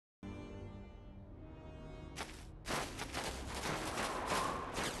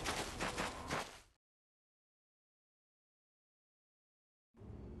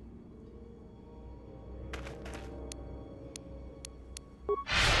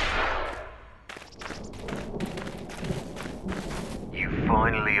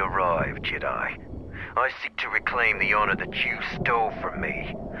finally arrived, Jedi. I seek to reclaim the honor that you stole from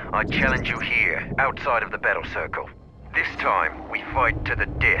me. I challenge you here, outside of the battle circle. This time, we fight to the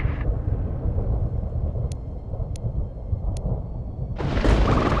death.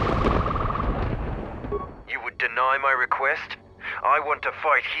 You would deny my request? I want to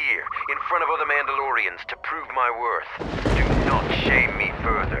fight here, in front of other Mandalorians, to prove my worth. Do not shame me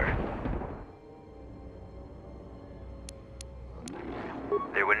further.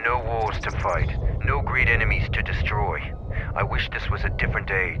 There were no wars to fight, no great enemies to destroy. I wish this was a different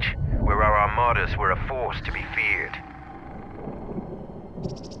age, where our armadas were a force to be feared.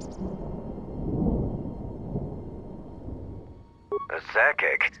 A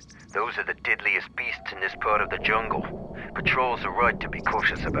Zakek? Those are the deadliest beasts in this part of the jungle. Patrols are right to be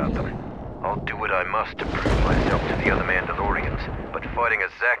cautious about them. I'll do what I must to prove myself to the other Mandalorians, but fighting a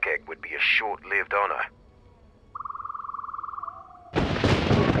Zakek would be a short-lived honor.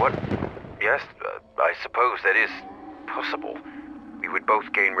 What? Yes, I suppose that is possible. We would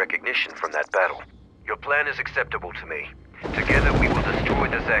both gain recognition from that battle. Your plan is acceptable to me. Together we will destroy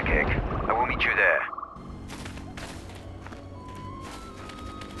the Zakek. I will meet you there.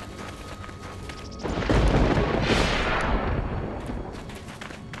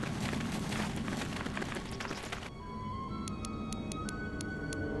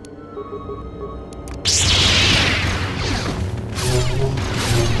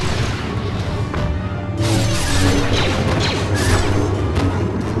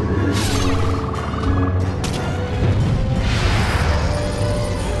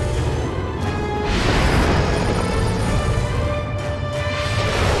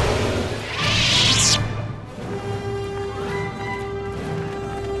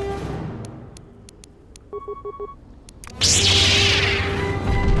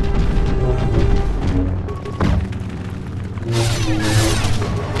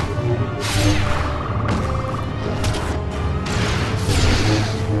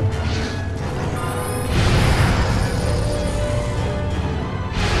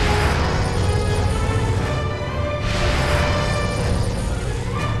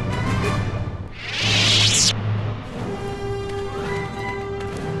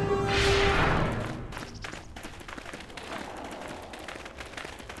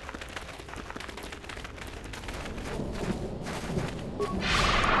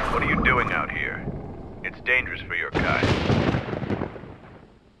 What are you doing out here? It's dangerous for your kind.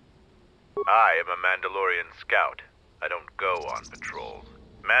 I am a Mandalorian scout. I don't go on patrols.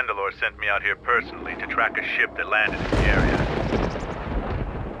 Mandalore sent me out here personally to track a ship that landed in the area.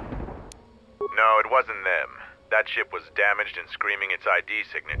 No, it wasn't them. That ship was damaged and screaming its ID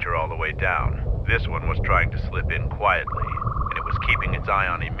signature all the way down. This one was trying to slip in quietly, and it was keeping its eye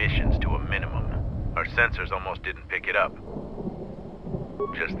on emissions to a minimum. Our sensors almost didn't pick it up.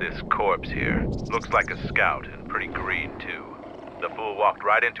 Just this corpse here. Looks like a scout, and pretty green, too. The fool walked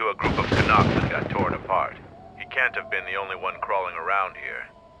right into a group of Canucks and got torn apart. He can't have been the only one crawling around here.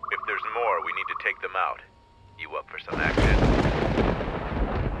 If there's more, we need to take them out. You up for some action?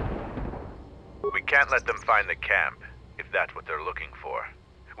 We can't let them find the camp, if that's what they're looking for.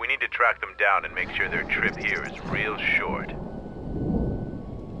 We need to track them down and make sure their trip here is real short.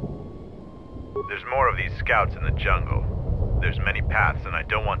 There's more of these scouts in the jungle. There's many paths, and I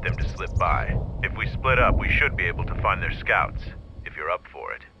don't want them to slip by. If we split up, we should be able to find their scouts, if you're up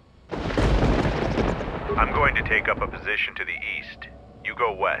for it. I'm going to take up a position to the east. You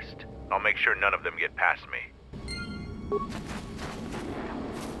go west. I'll make sure none of them get past me.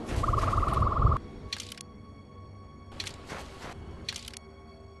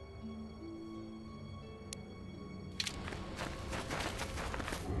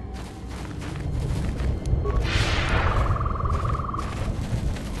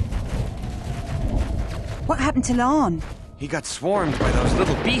 What happened to Lon? He got swarmed by those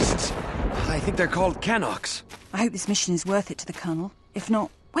little beasts. I think they're called Canucks. I hope this mission is worth it to the Colonel. If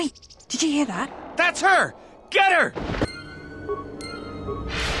not... Wait, did you hear that? That's her! Get her!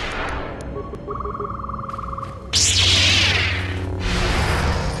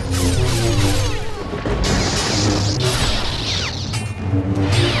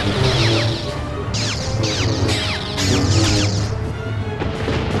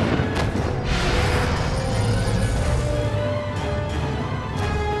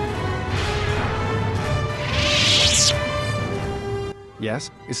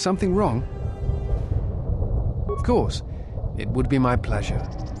 Yes? Is something wrong? Of course. It would be my pleasure.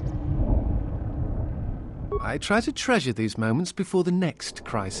 I try to treasure these moments before the next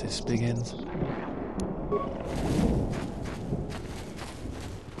crisis begins.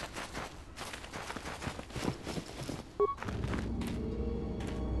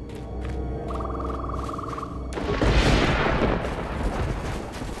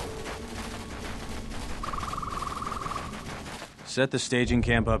 Set the staging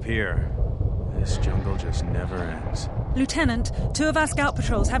camp up here. This jungle just never ends. Lieutenant, 2 of our scout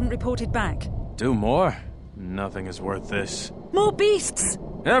patrols haven't reported back. 2 more? Nothing is worth this. More beasts!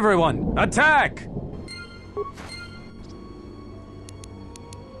 Everyone, attack!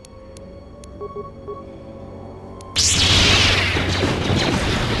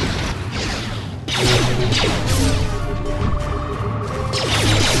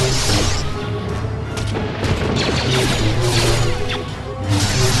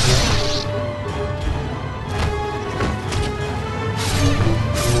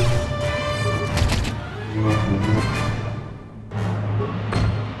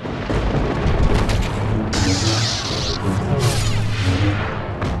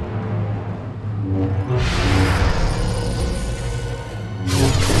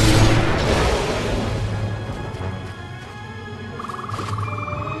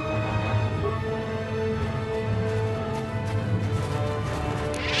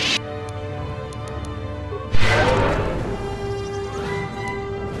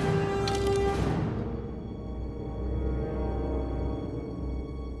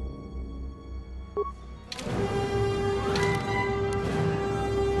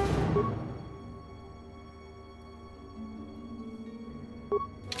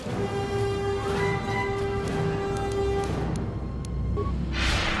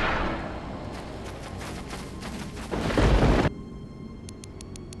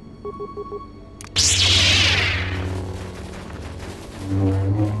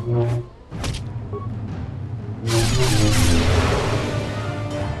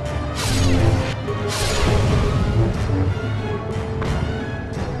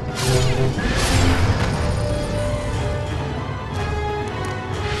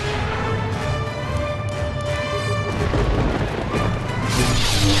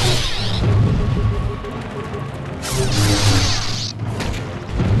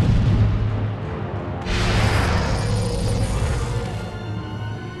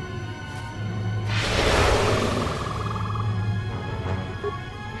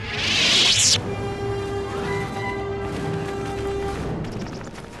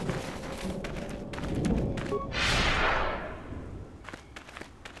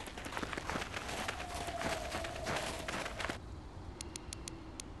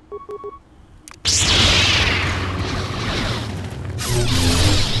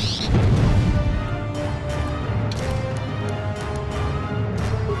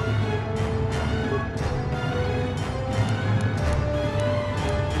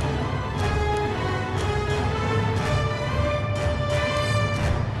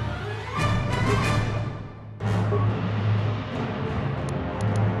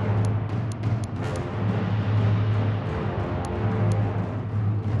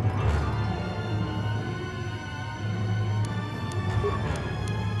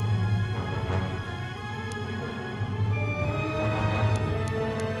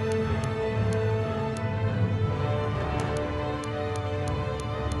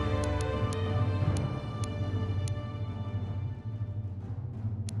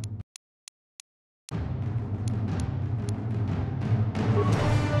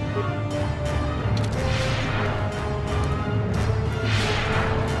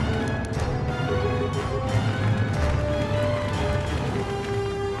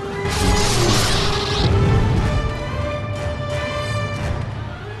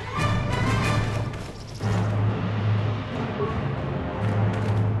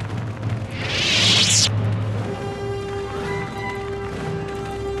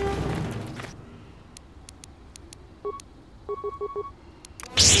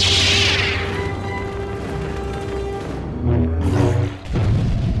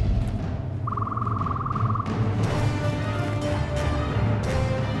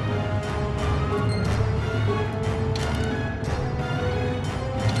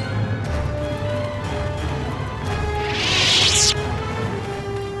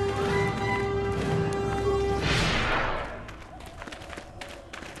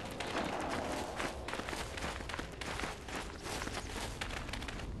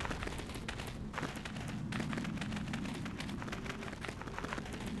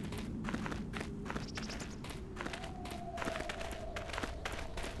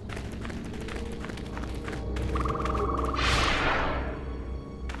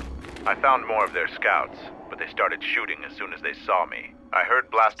 I found more of their scouts, but they started shooting as soon as they saw me. I heard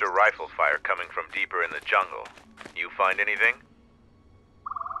blaster rifle fire coming from deeper in the jungle. You find anything?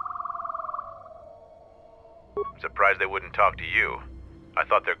 Surprised they wouldn't talk to you. I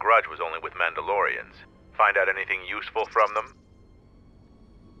thought their grudge was only with Mandalorians. Find out anything useful from them?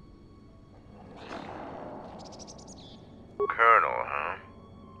 Colonel, huh?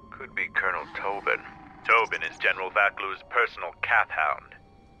 Could be Colonel Tobin. Tobin is General Vaklu's personal cat hound.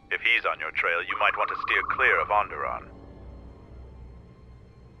 If he's on your trail, you might want to steer clear of Onderon.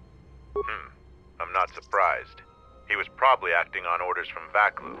 I'm not surprised. He was probably acting on orders from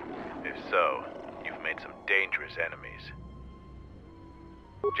Vaklu. If so, you've made some dangerous enemies.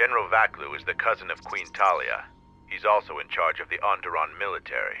 General Vaklu is the cousin of Queen Talia. He's also in charge of the Onderon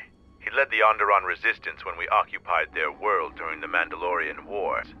military. He led the Onderon resistance when we occupied their world during the Mandalorian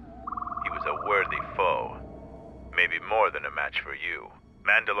Wars. He was a worthy foe. Maybe more than a match for you.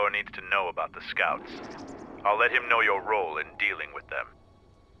 Mandalore needs to know about the scouts. I'll let him know your role in dealing with them.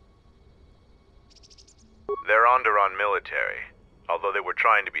 They're Onderon military, although they were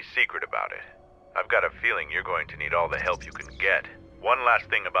trying to be secret about it. I've got a feeling you're going to need all the help you can get. One last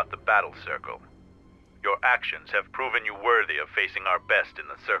thing about the battle circle. Your actions have proven you worthy of facing our best in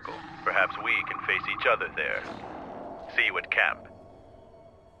the circle. Perhaps we can face each other there. See you at camp.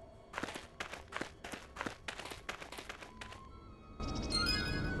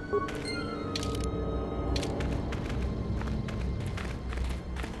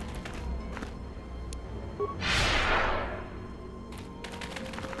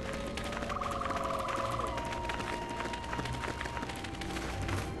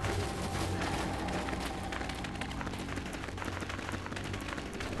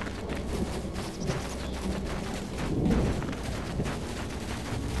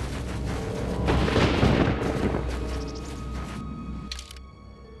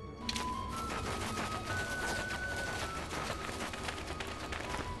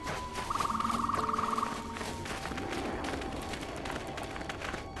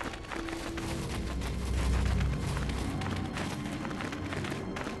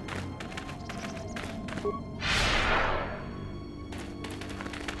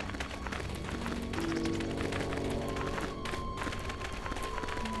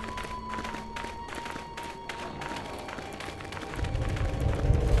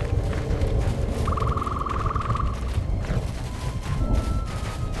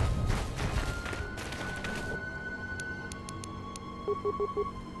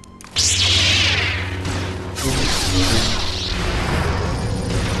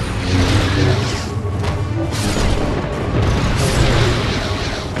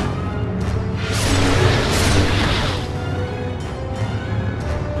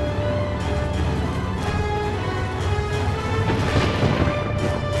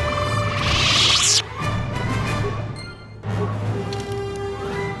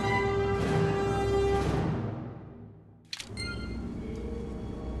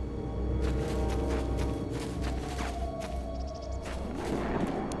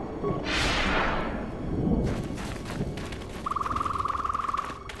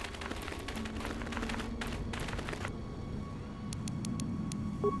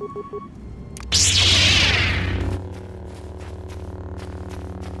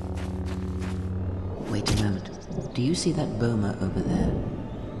 Wait a moment. Do you see that boma over there?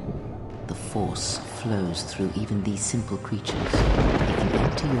 The force flows through even these simple creatures. It can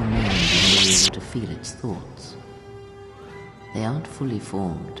enter your mind and you're able to feel its thoughts. They aren't fully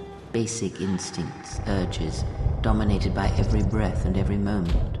formed, basic instincts, urges, dominated by every breath and every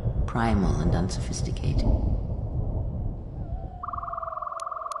moment, primal and unsophisticated.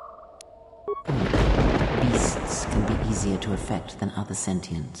 Beasts can be easier to affect than other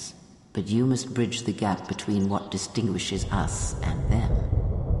sentients, but you must bridge the gap between what distinguishes us and them.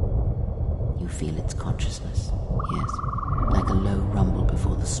 You feel its consciousness, yes, like a low rumble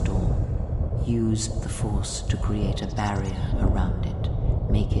before the storm. Use the force to create a barrier around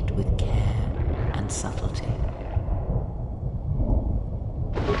it. Make it with care and subtlety.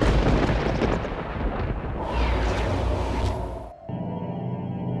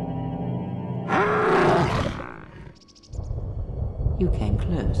 You came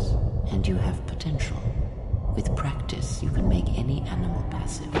close, and you have potential. With practice, you can make any animal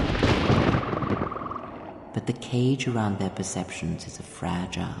passive. But the cage around their perceptions is a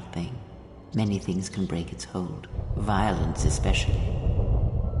fragile thing. Many things can break its hold, violence especially.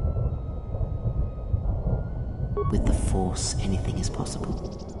 With the Force, anything is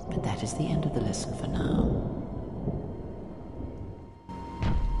possible. But that is the end of the lesson for now.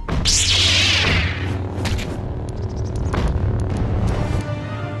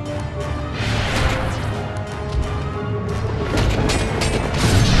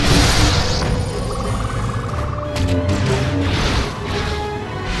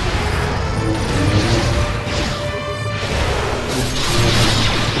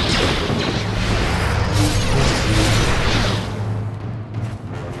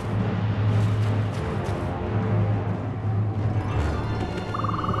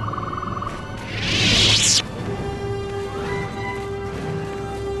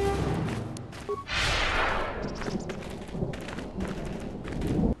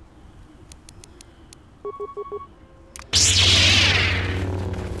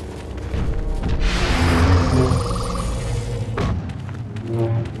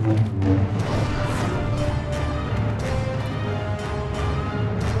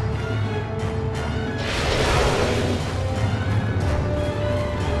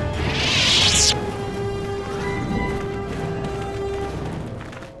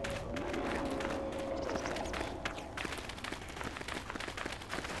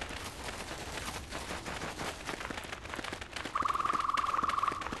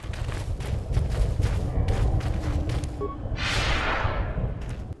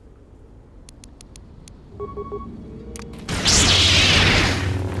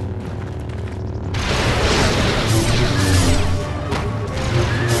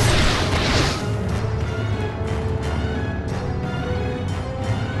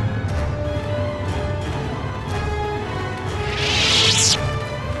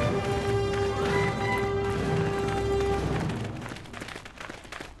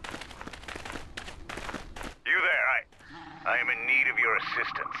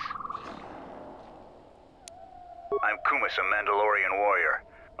 assistance. I'm Kumas, a Mandalorian warrior.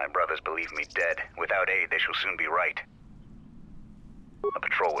 My brothers believe me dead. Without aid, they shall soon be right. A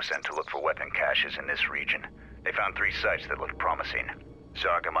patrol was sent to look for weapon caches in this region. They found 3 sites that looked promising.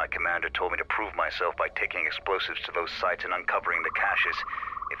 Zarga, my commander, told me to prove myself by taking explosives to those sites and uncovering the caches,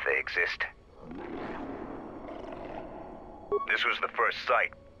 if they exist. This was the first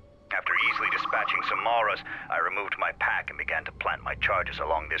site. After easily dispatching some Maras, I removed my pack and began to plant my charges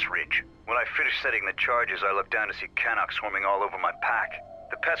along this ridge. When I finished setting the charges, I looked down to see Canucks swarming all over my pack.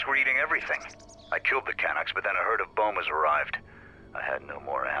 The pests were eating everything. I killed the Canucks, but then a herd of Bomas arrived. I had no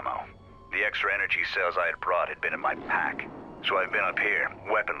more ammo. The extra energy cells I had brought had been in my pack, so I've been up here,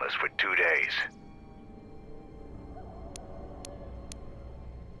 weaponless, for 2 days.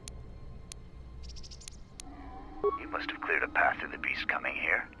 You must have cleared a path to the beast coming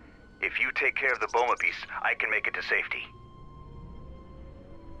here. If you take care of the Boma beasts, I can make it to safety.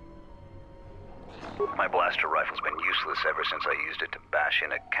 My blaster rifle's been useless ever since I used it to bash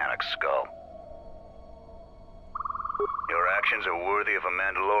in a Canuck's skull. Your actions are worthy of a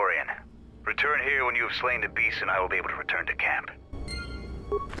Mandalorian. Return here when you have slain the beast and I will be able to return to camp.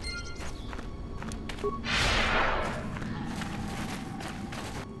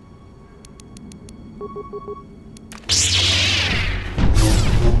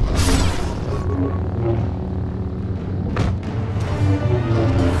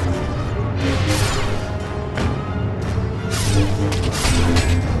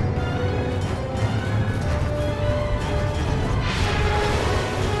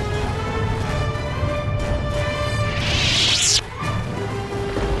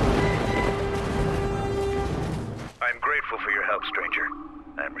 I'm grateful for your help, stranger.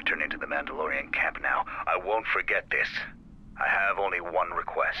 I'm returning to the Mandalorian camp now. I won't forget this. I have only one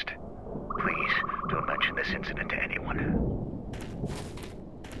request. Please, don't mention this incident to anyone.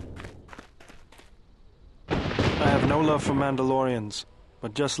 I have no love for Mandalorians,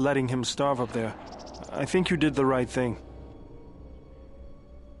 but just letting him starve up there. I think you did the right thing.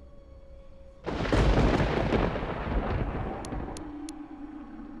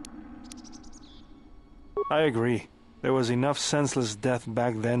 I agree. There was enough senseless death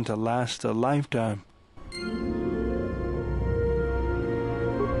back then to last a lifetime.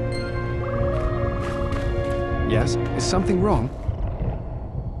 Yes? Is something wrong?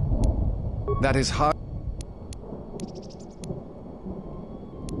 That is hard.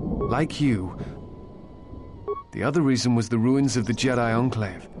 Like you, the other reason was the ruins of the Jedi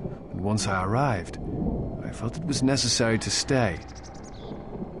Enclave, and once I arrived, I felt it was necessary to stay.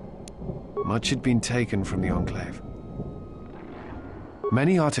 Much had been taken from the Enclave.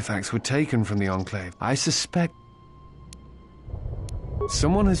 Many artifacts were taken from the Enclave. I suspect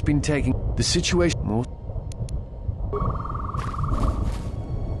someone has been taking the situation more.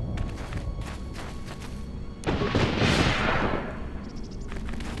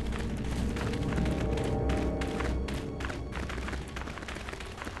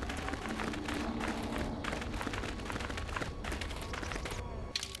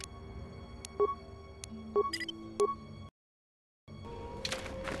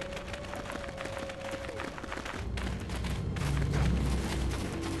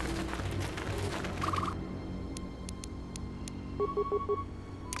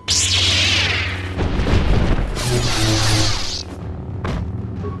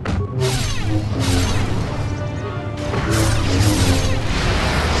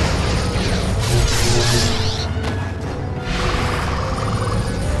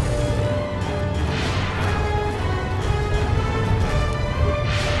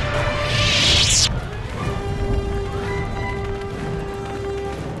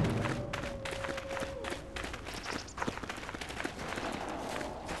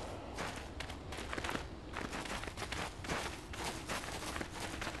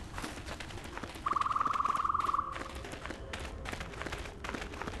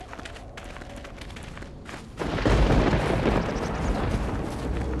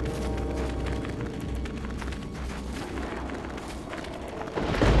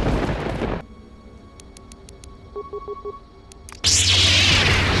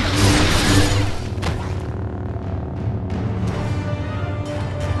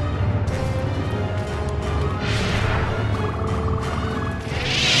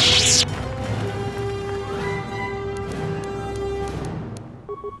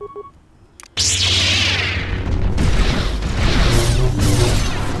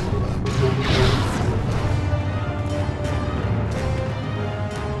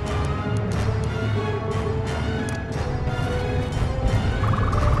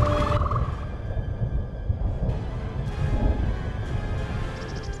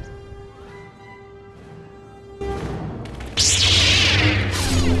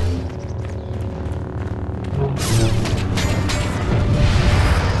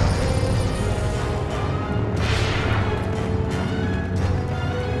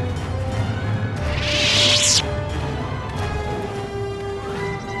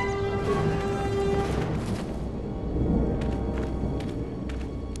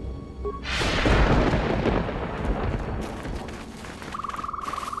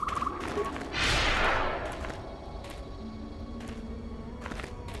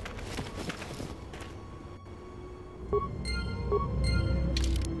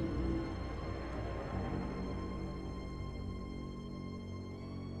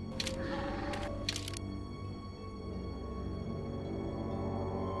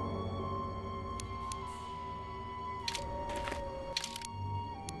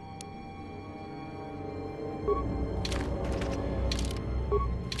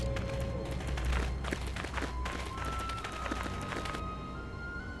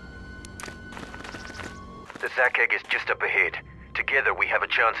 Zakheg is just up ahead. Together we have a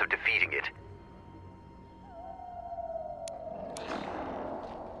chance of defeating it.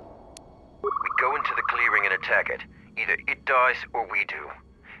 We go into the clearing and attack it. Either it dies or we do.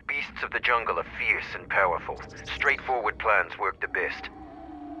 Beasts of the jungle are fierce and powerful. Straightforward plans work the best.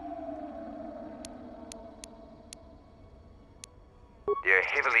 They're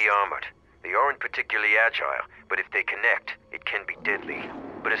heavily armored. They aren't particularly agile, but if they connect, it can be deadly.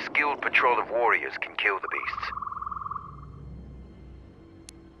 But a skilled patrol of warriors can kill the beasts.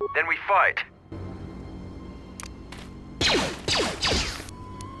 Then we fight.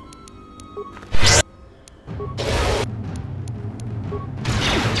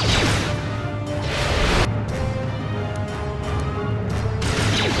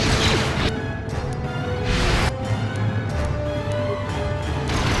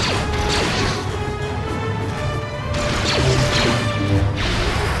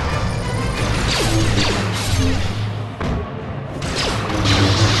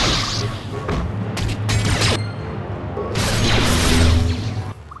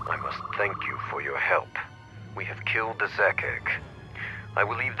 The Zakheg. I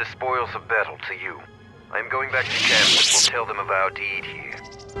will leave the spoils of battle to you. I am going back to camp and will tell them of our deed here.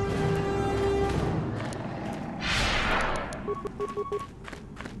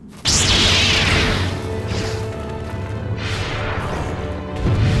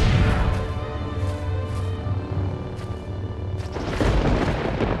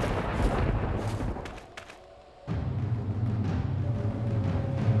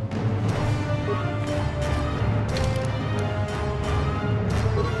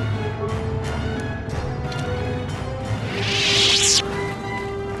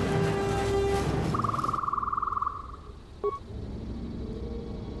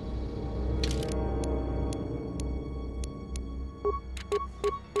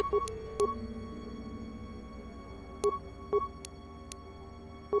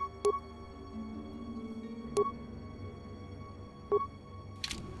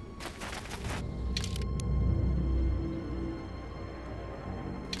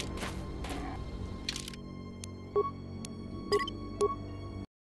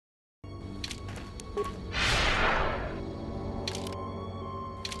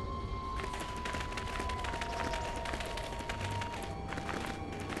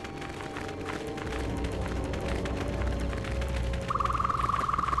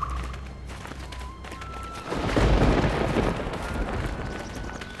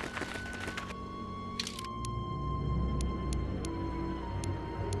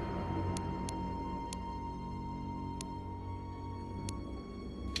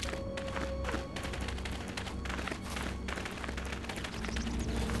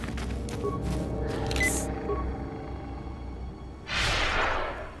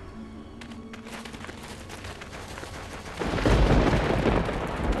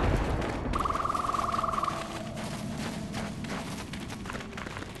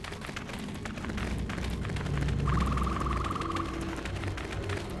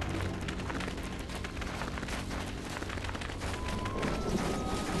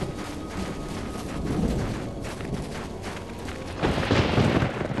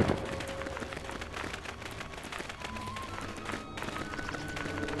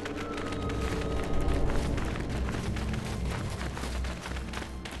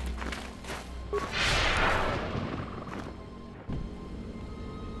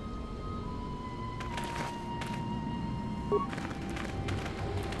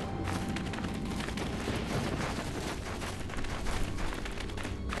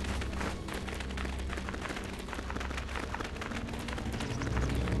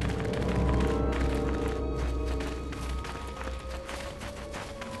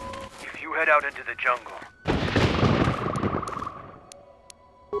 Head out into the jungle.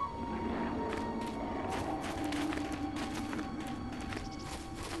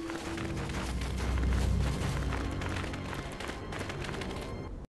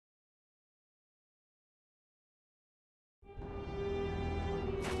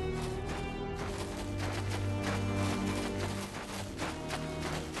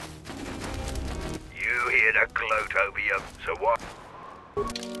 You hear the gloat over you, so what?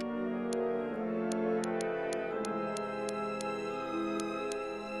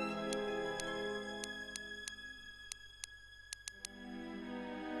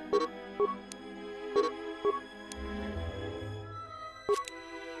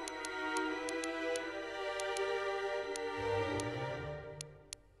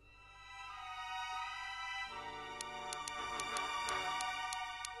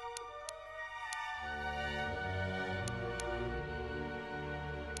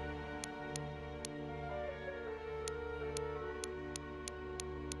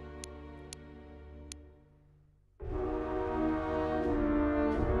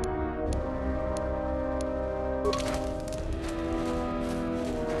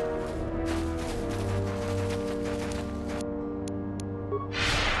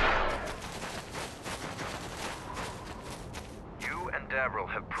 Admiral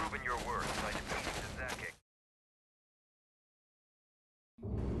have proven your worth by defeating the Zaki.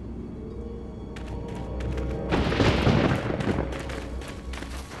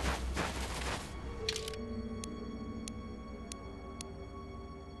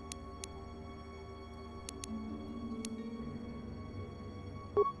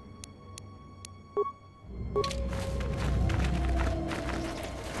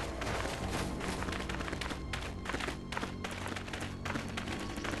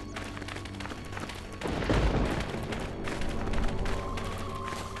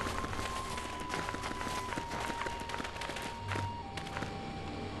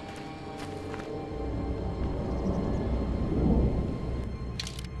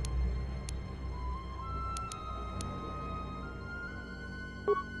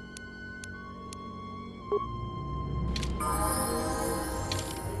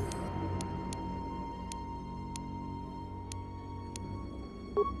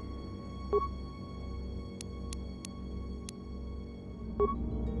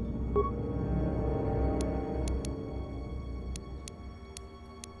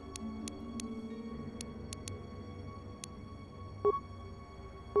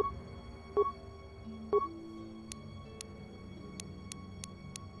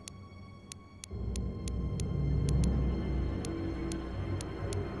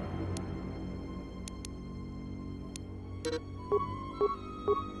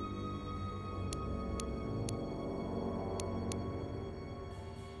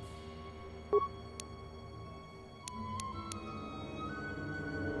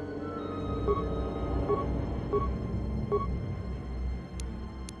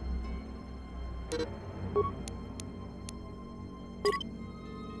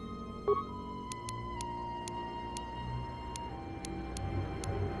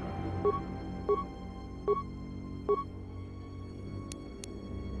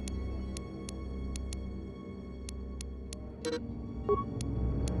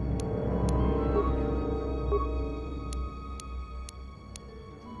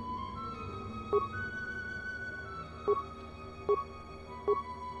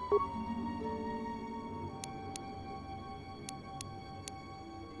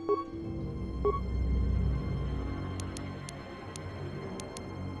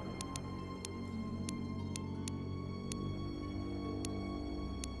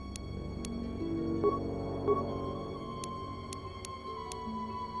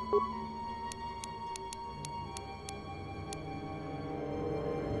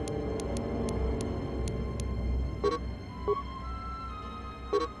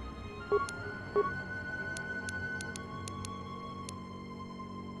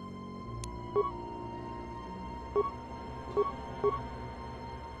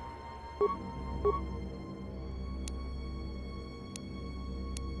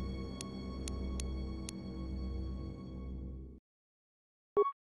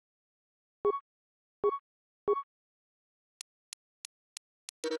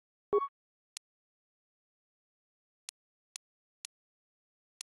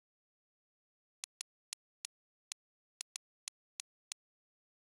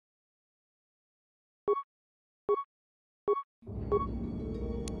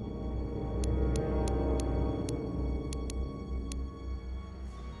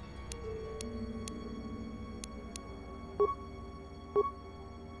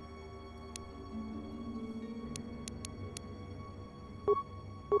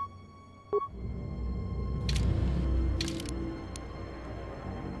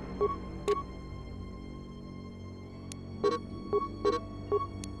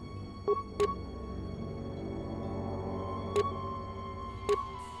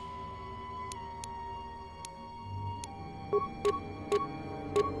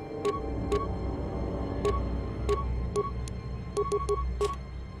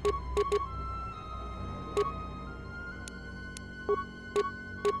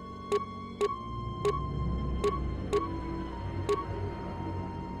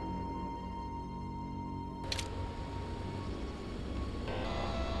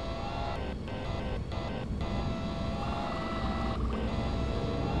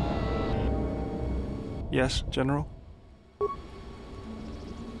 Yes, General?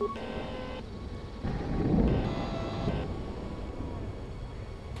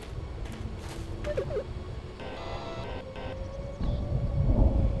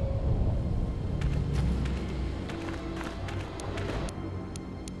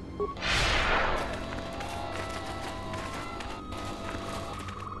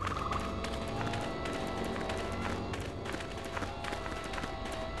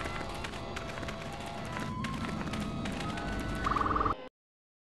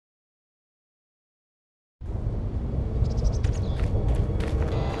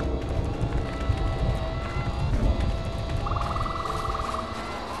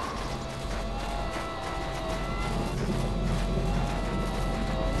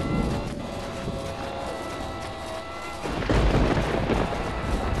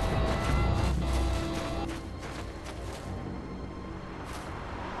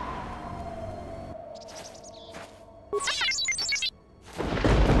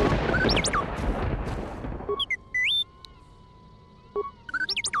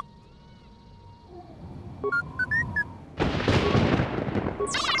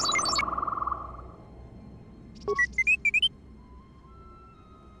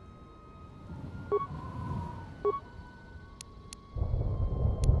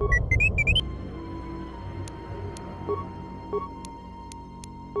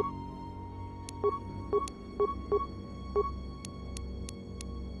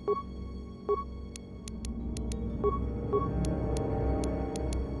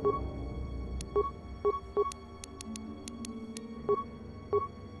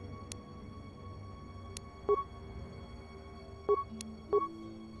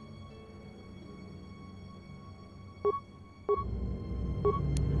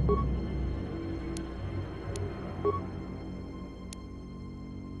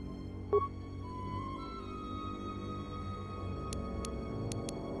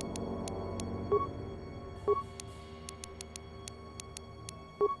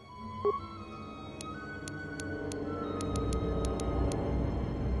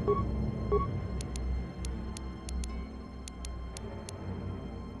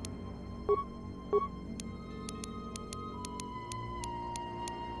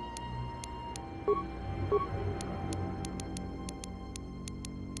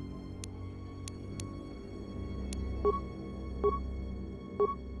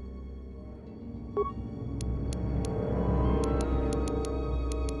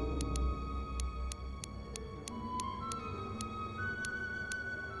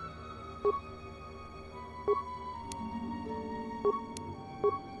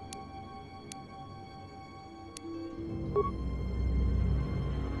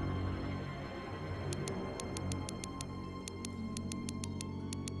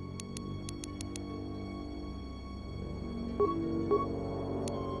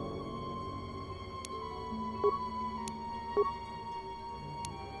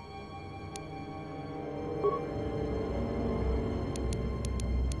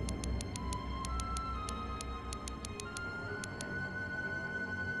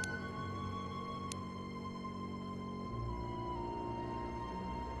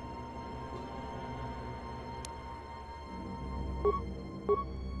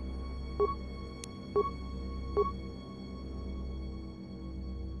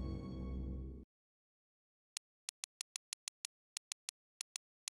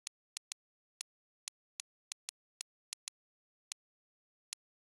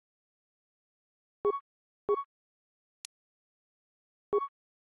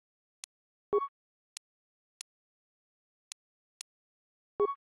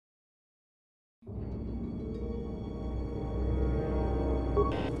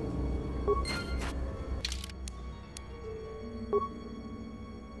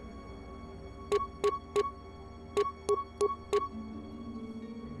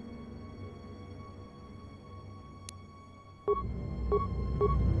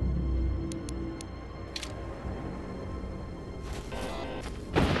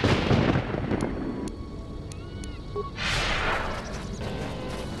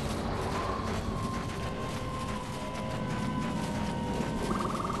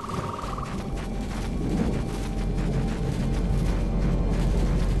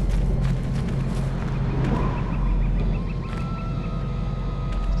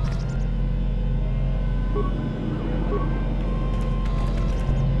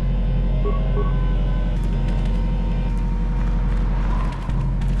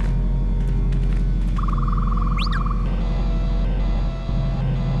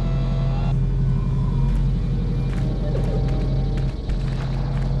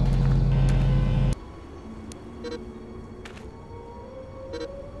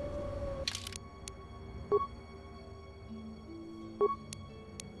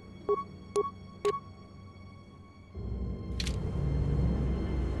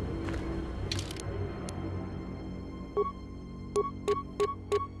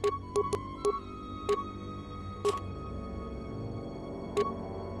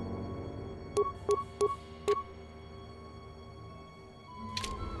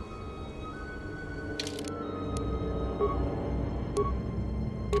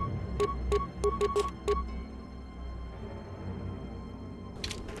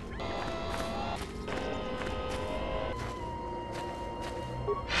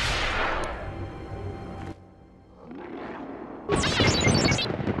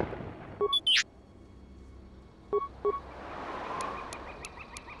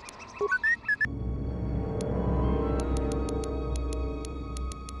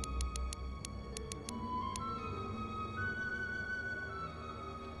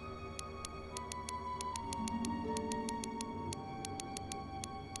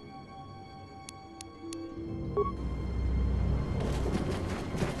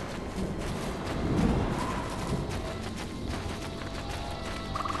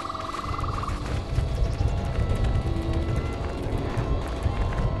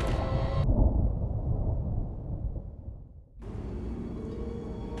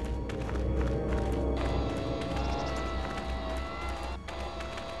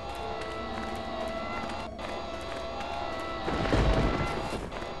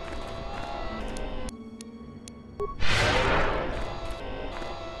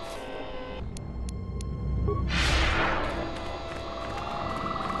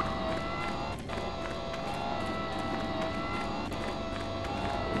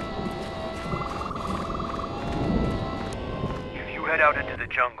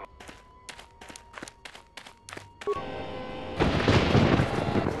 jungle.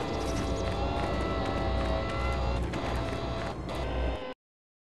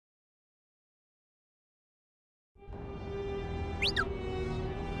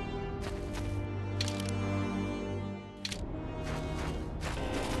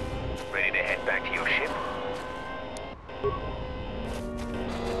 Ready to head back to your ship?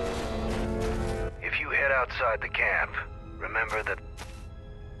 If you head outside the camp, remember that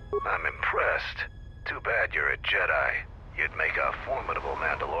I'm impressed. Too bad you're a Jedi. You'd make a formidable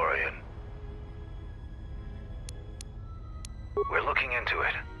Mandalorian. We're looking into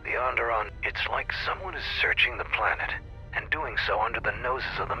it. The Onderon, it's like someone is searching the planet, and doing so under the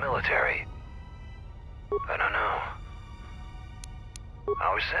noses of the military. I don't know.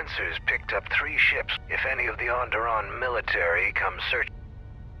 Our sensors picked up 3 ships. If any of the Onderon military come search...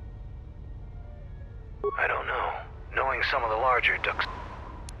 I don't know. Knowing some of the larger ducks...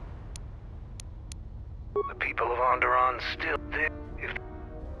 The people of Onderon still there. If...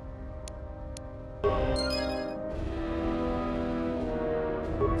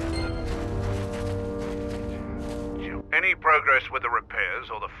 Any progress with the repairs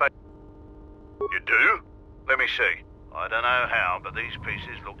or the You do? Let me see. I don't know how, but these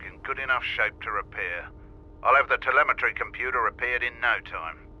pieces look in good enough shape to repair. I'll have the telemetry computer repaired in no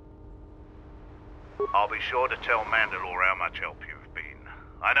time. I'll be sure to tell Mandalore how much help you've been.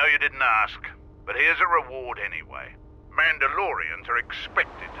 I know you didn't ask, but here's a reward anyway. Mandalorians are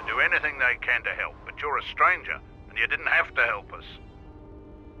expected to do anything they can to help, but you're a stranger, and you didn't have to help us.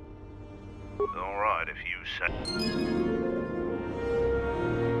 All right, if you say...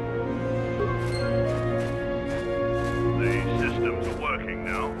 The systems are working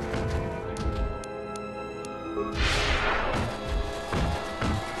now.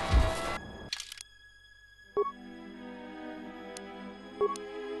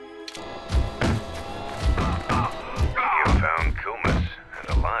 You found Kumas,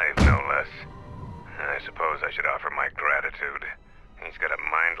 and alive, no less. I suppose I should offer my gratitude. He's got a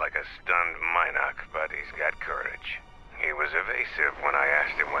mind like a stunned Minoc, but he's got courage. He was evasive when I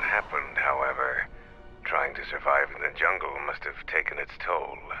asked him what happened, however. Trying to survive in the jungle must have taken its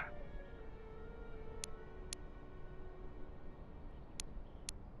toll.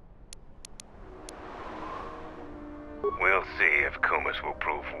 We'll see if Kumas will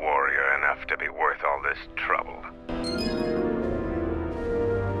prove warrior enough to be worth all this trouble.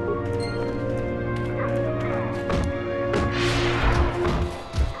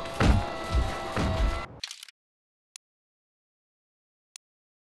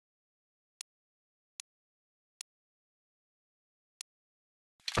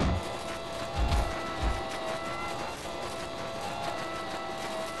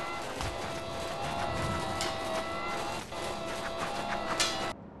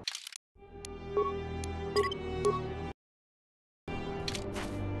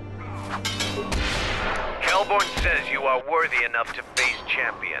 Says you are worthy enough to face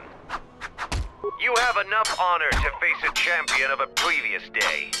champion. You have enough honor to face a champion of a previous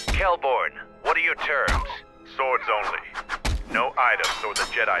day. Kelborn, what are your terms? Swords only. No items or the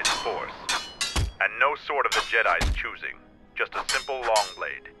Jedi's force. And no sword of the Jedi's choosing. Just a simple long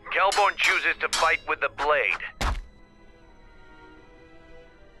blade. Kelborn chooses to fight with the blade.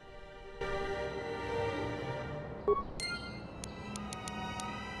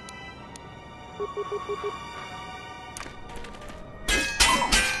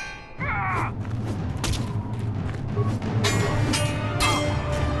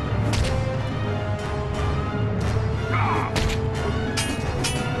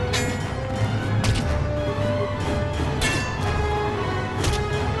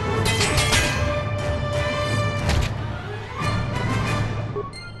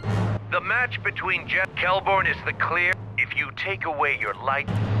 The match between Kelborn is the clear. If you take away your light...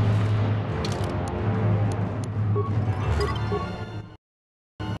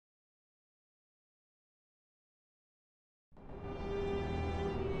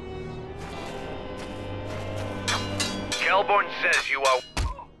 Kelborn says you are...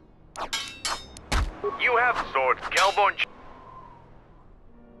 You have swords. Kelborn...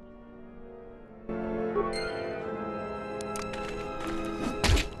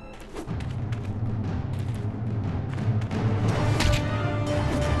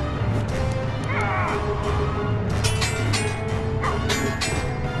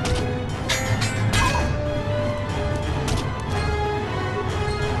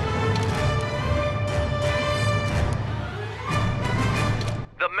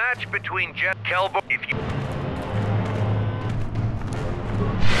 The match between Kelborn... If you...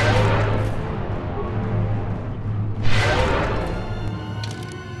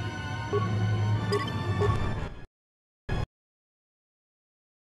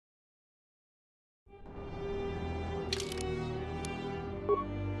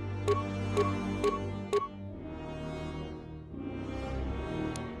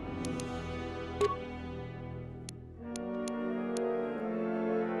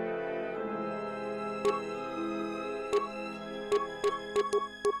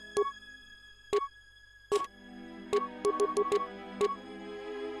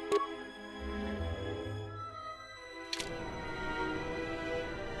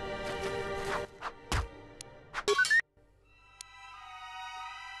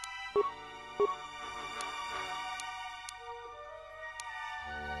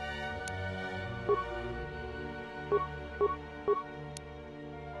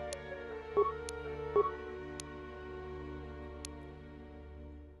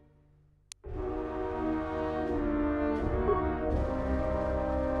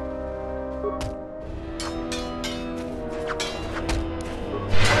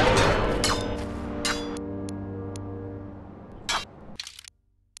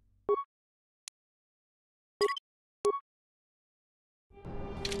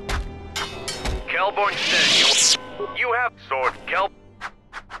 Kelborn says you have sword, Kel.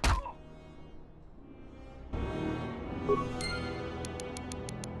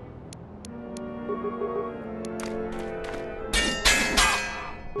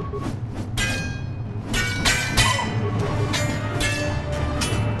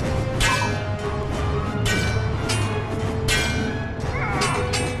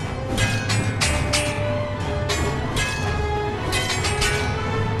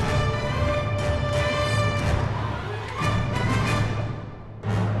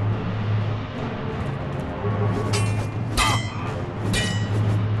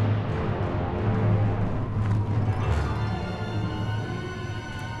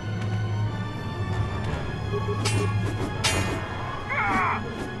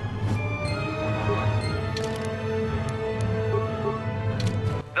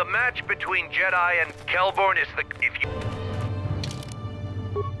 The match between Jedi and Kelborn is the... If you...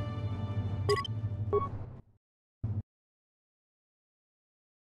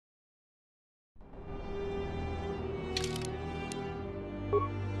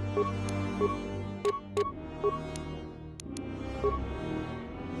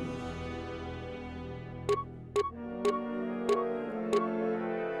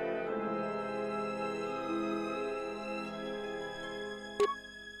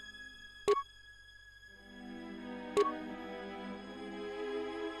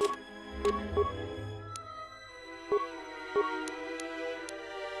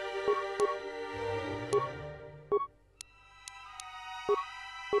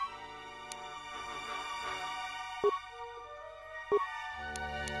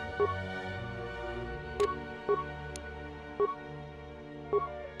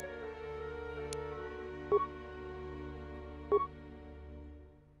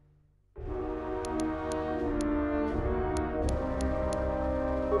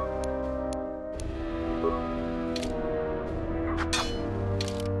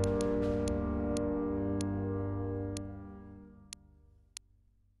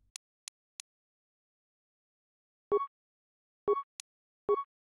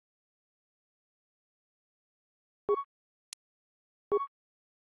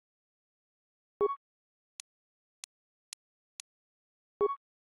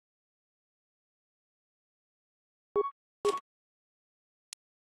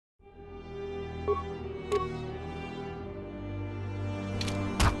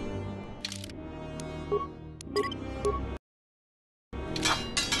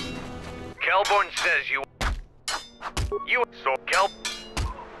 Kelborn says you so Kel...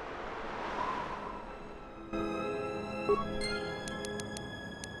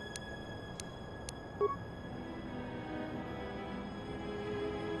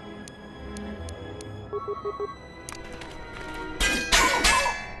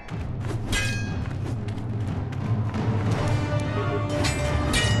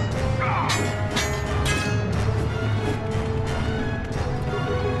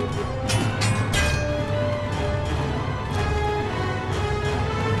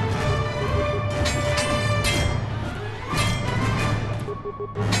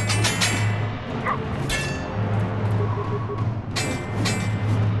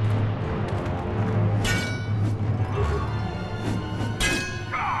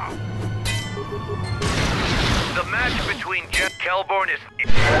 The match between Kelborn is...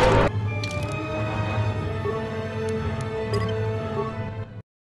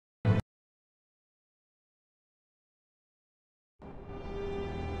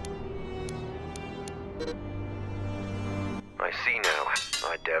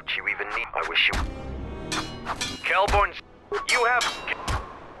 I doubt you even need... I wish you... Kelborn, you have...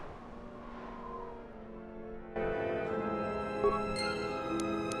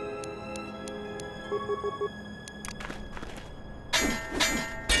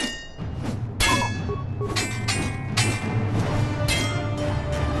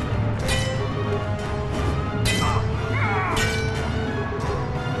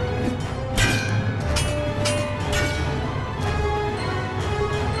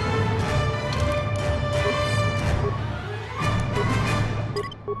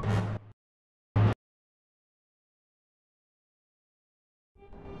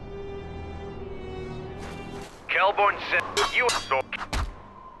 Kelborn said you...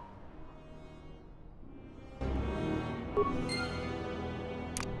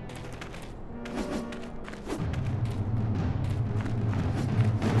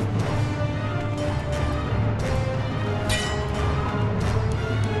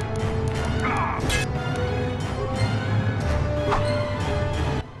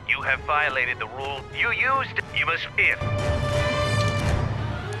 You have violated the rule you used. You must fear.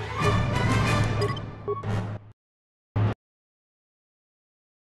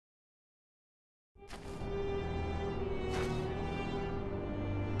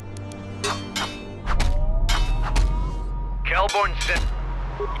 Kelborn said...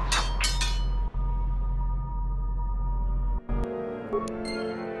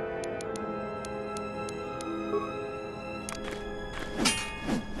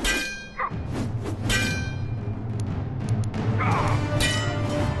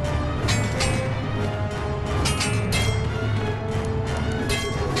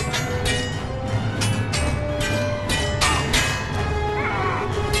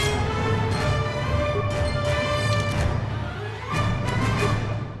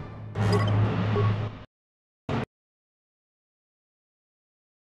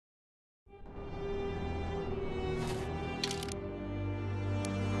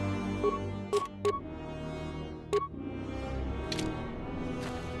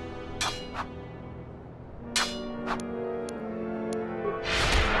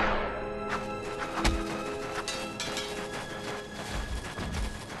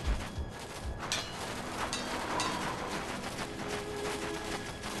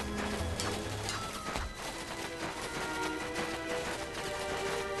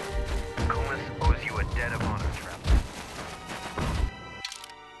 Debt of honor, traveler.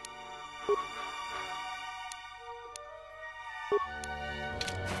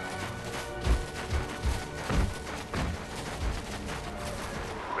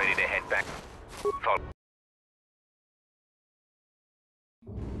 Ready to head back. Follow.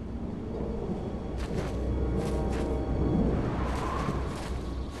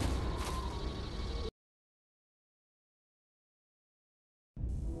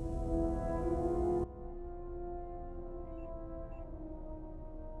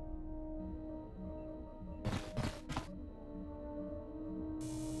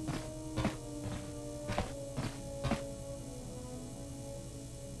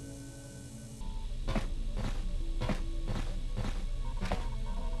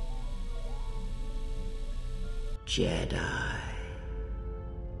 Jedi.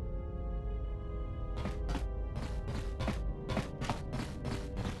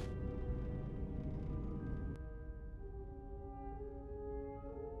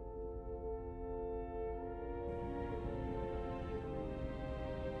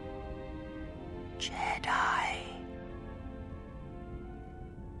 Jedi.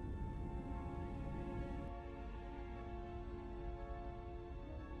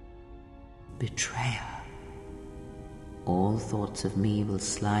 Betrayer. All thoughts of me will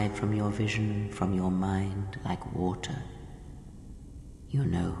slide from your vision, from your mind, like water. You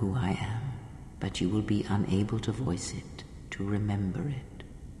know who I am, but you will be unable to voice it, to remember it.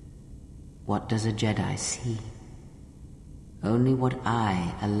 What does a Jedi see? Only what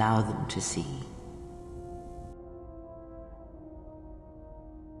I allow them to see.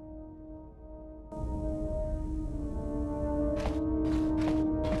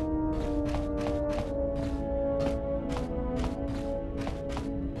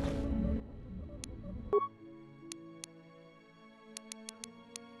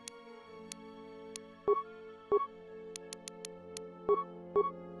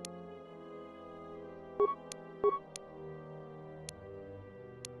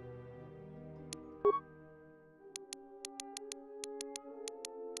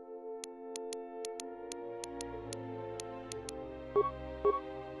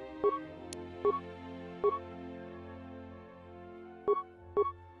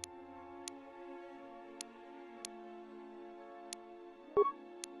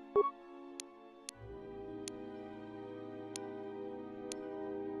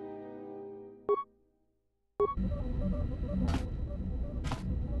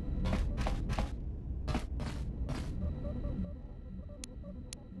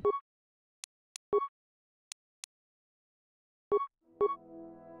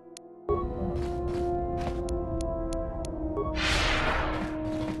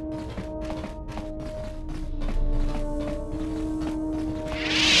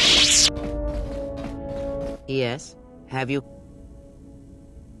 Yes? Have you...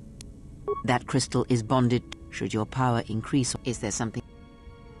 That crystal is bonded. Should your power increase, is there something...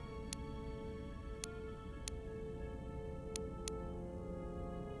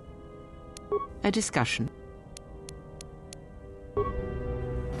 A discussion.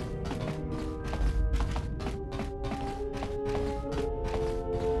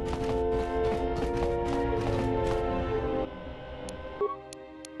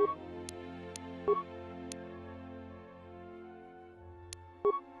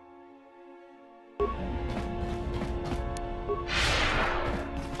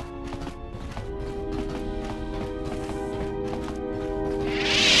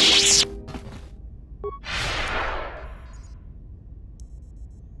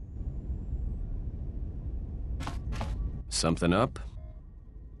 Something up?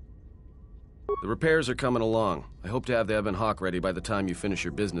 The repairs are coming along. I hope to have the Ebon Hawk ready by the time you finish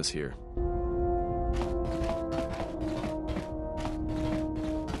your business here.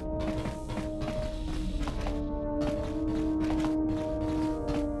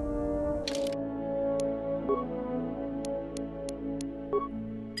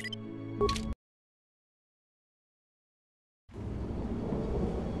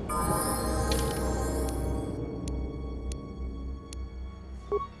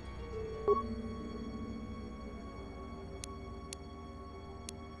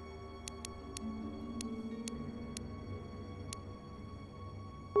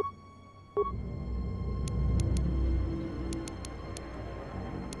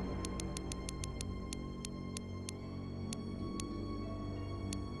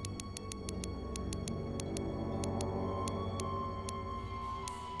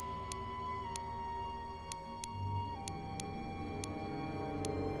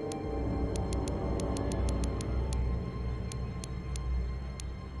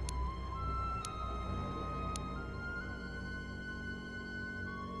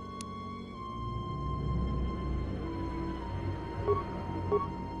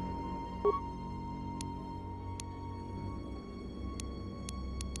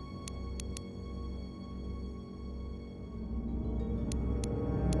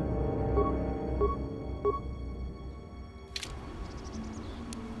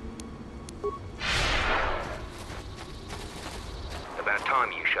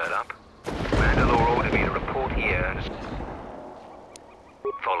 Time you showed up. Mandalore ordered me to report here and...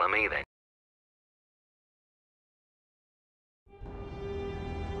 Follow me then.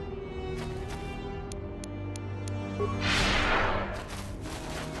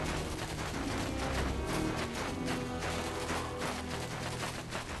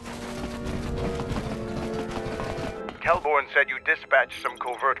 Kelborn said you dispatched some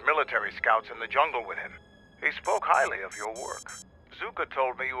covert military scouts in the jungle with him. He spoke highly of your work. Zuka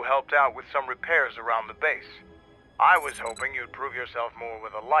told me you helped out with some repairs around the base. I was hoping you'd prove yourself more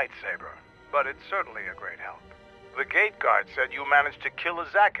with a lightsaber, but it's certainly a great help. The gate guard said you managed to kill a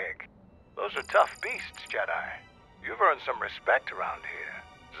Zakeg. Those are tough beasts, Jedi. You've earned some respect around here.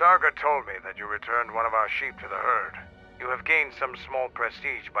 Zarga told me that you returned one of our sheep to the herd. You have gained some small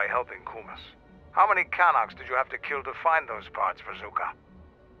prestige by helping Kumas. How many Kanaks did you have to kill to find those parts for Zuka?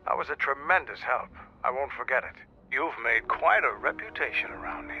 That was a tremendous help. I won't forget it. You've made quite a reputation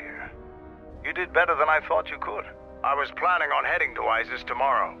around here. You did better than I thought you could. I was planning on heading to Isis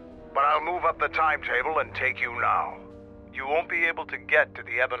tomorrow, but I'll move up the timetable and take you now. You won't be able to get to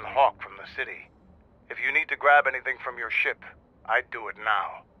the Ebon Hawk from the city. If you need to grab anything from your ship, I'd do it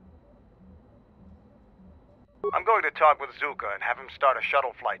now. I'm going to talk with Zuka and have him start a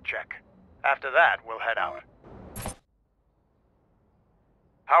shuttle flight check. After that, we'll head out.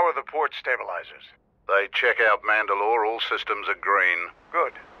 How are the port stabilizers? They check out Mandalore, all systems are green.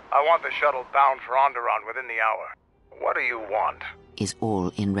 Good. I want the shuttle bound for Onderon within the hour. What do you want? Is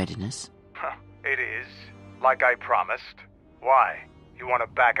all in readiness? It is. Like I promised. Why? You want to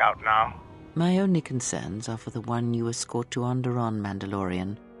back out now? My only concerns are for the one you escort to Onderon,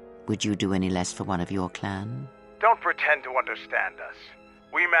 Mandalorian. Would you do any less for one of your clan? Don't pretend to understand us.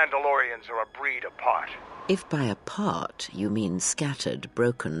 We Mandalorians are a breed apart. If by apart you mean scattered,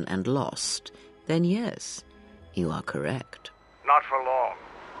 broken, and lost, then yes, you are correct. Not for long.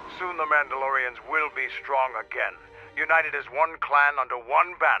 Soon the Mandalorians will be strong again, united as one clan under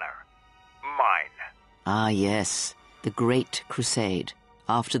one banner. Mine. Ah, yes, the Great Crusade,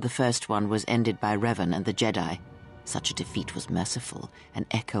 after the first one was ended by Revan and the Jedi. Such a defeat was merciful, an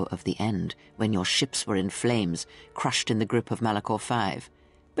echo of the end, when your ships were in flames, crushed in the grip of Malachor V.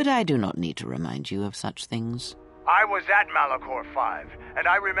 But I do not need to remind you of such things. I was at Malachor V, and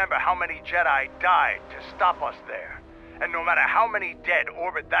I remember how many Jedi died to stop us there. And no matter how many dead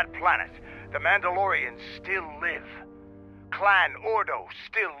orbit that planet, The Mandalorians still live. Clan Ordo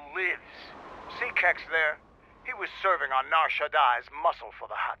still lives. See Kex there? He was serving on Nar Shaddai's muscle for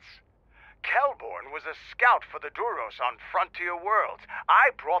the Hutts. Kelborn was a scout for the Duros on Frontier Worlds.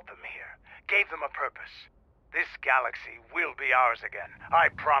 I brought them here, gave them a purpose. This galaxy will be ours again, I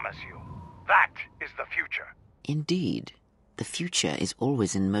promise you. That is the future. Indeed. The future is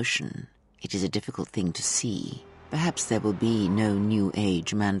always in motion. It is a difficult thing to see. Perhaps there will be no New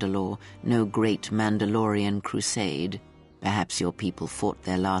Age Mandalore, no great Mandalorian crusade. Perhaps your people fought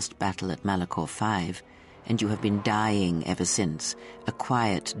their last battle at Malachor 5, and you have been dying ever since, a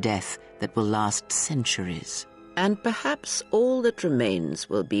quiet death that will last centuries. And perhaps all that remains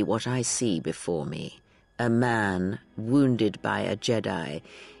will be what I see before me. A man wounded by a Jedi,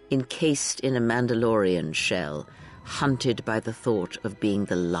 encased in a Mandalorian shell, hunted by the thought of being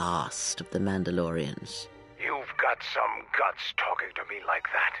the last of the Mandalorians. You've got some guts talking to me like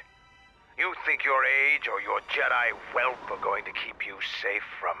that. You think your age or your Jedi whelp are going to keep you safe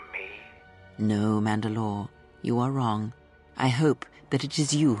from me? No, Mandalore, you are wrong. I hope that it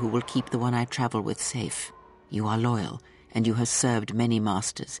is you who will keep the one I travel with safe. You are loyal, and you have served many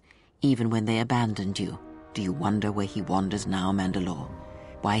masters, even when they abandoned you. Do you wonder where he wanders now, Mandalore?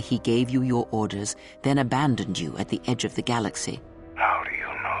 Why he gave you your orders, then abandoned you at the edge of the galaxy? How do you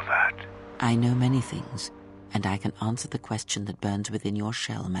know that? I know many things, and I can answer the question that burns within your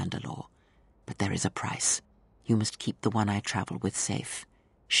shell, Mandalore. But there is a price. You must keep the one I travel with safe.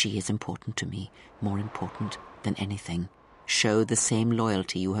 She is important to me, more important than anything. Show the same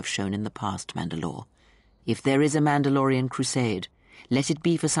loyalty you have shown in the past, Mandalore. If there is a Mandalorian crusade, let it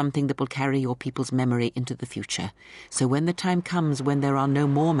be for something that will carry your people's memory into the future. So when the time comes when there are no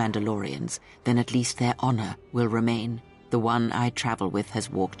more Mandalorians, then at least their honor will remain. The one I travel with has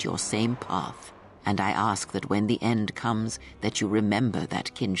walked your same path, and I ask that when the end comes, that you remember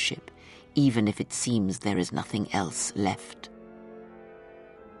that kinship, even if it seems there is nothing else left.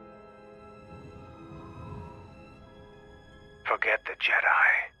 Forget the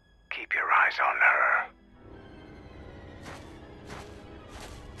Jedi. Keep your eyes on her.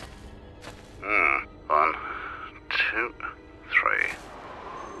 1, 2, 3.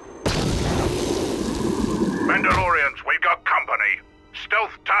 Mandalorians, we've got company.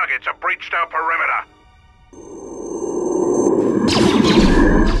 Stealth targets have breached our perimeter.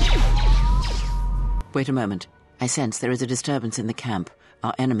 Wait a moment. I sense there is a disturbance in the camp.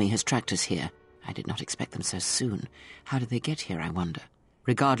 Our enemy has tracked us here. I did not expect them so soon. How did they get here, I wonder?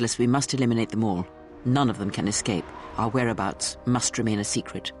 Regardless, we must eliminate them all. None of them can escape. Our whereabouts must remain a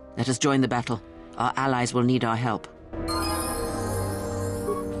secret. Let us join the battle. Our allies will need our help.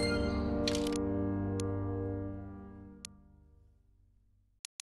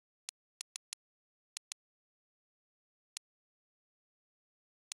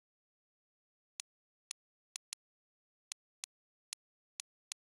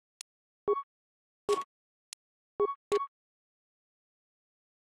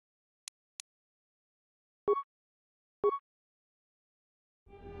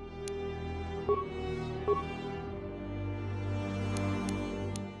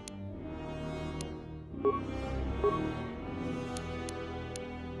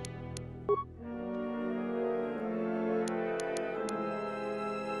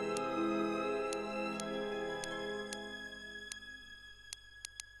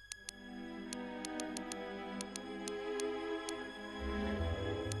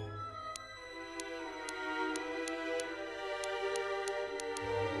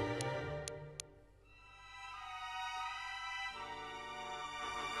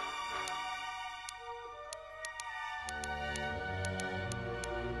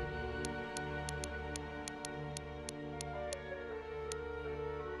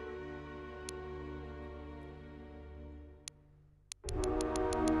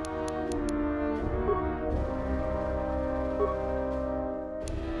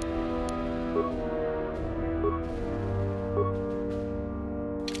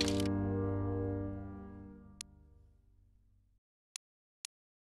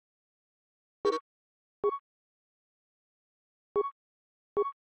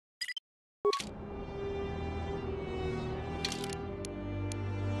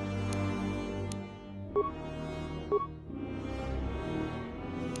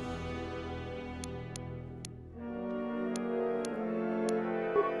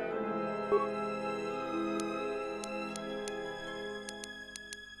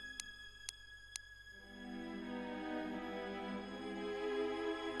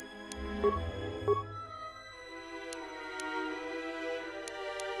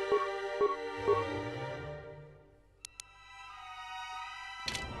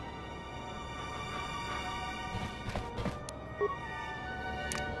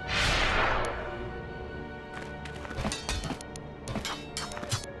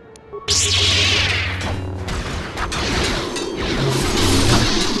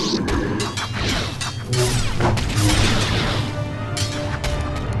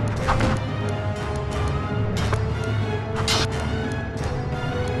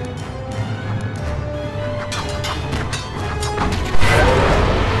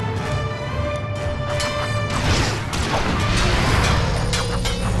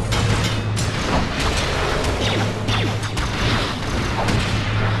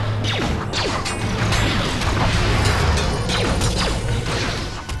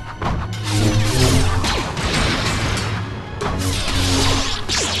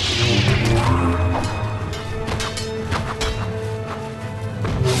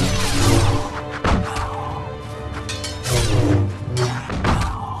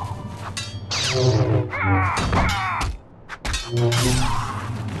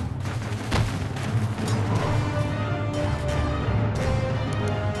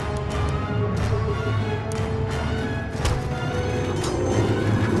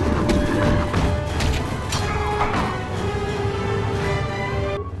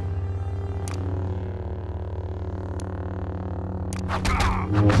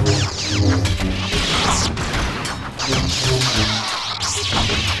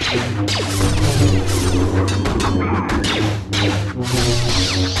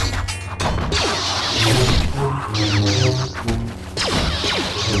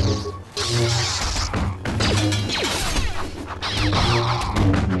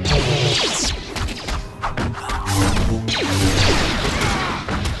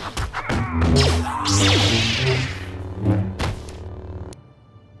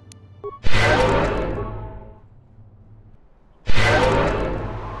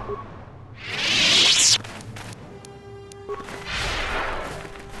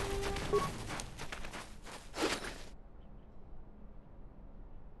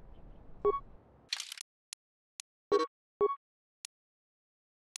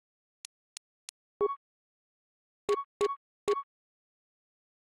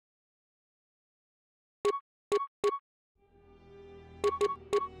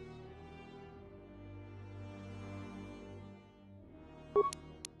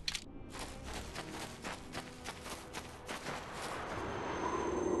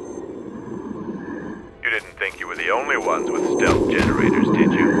 You didn't think you were the only ones with stealth generators,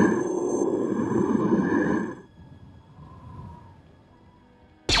 did you?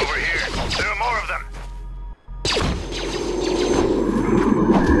 Over here. There are more of them.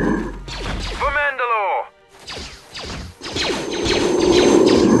 For Mandalore!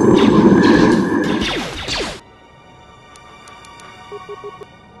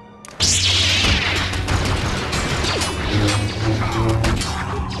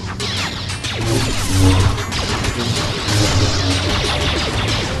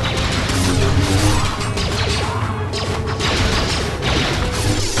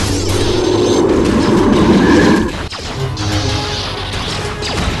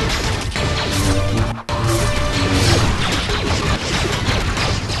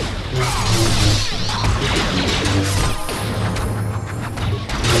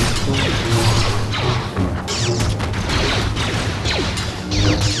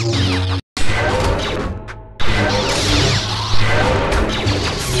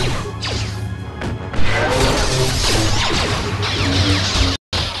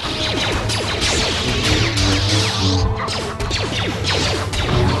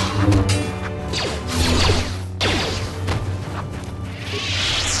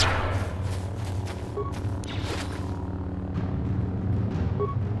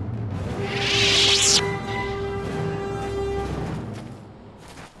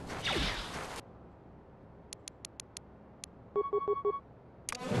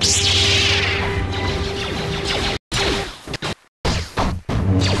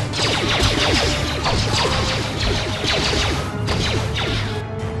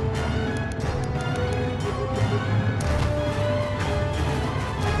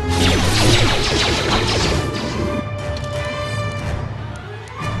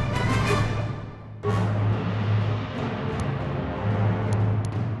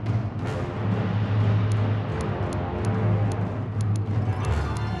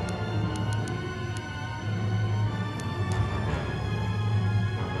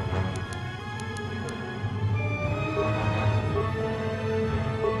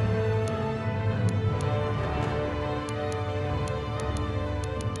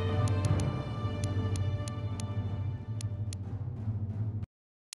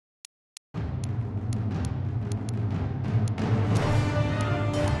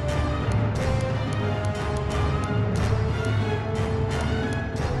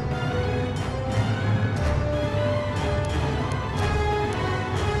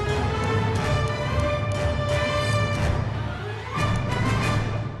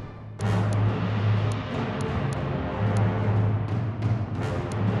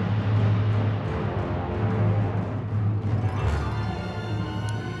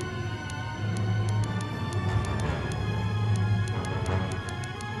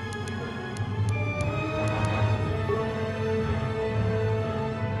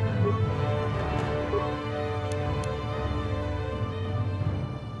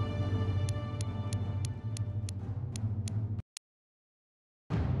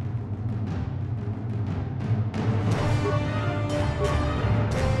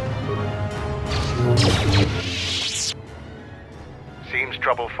 Seems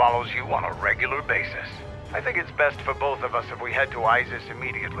trouble follows you on a regular basis. I think it's best for both of us if we head to Isis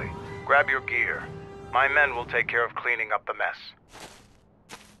immediately. Grab your gear. My men will take care of cleaning up the mess.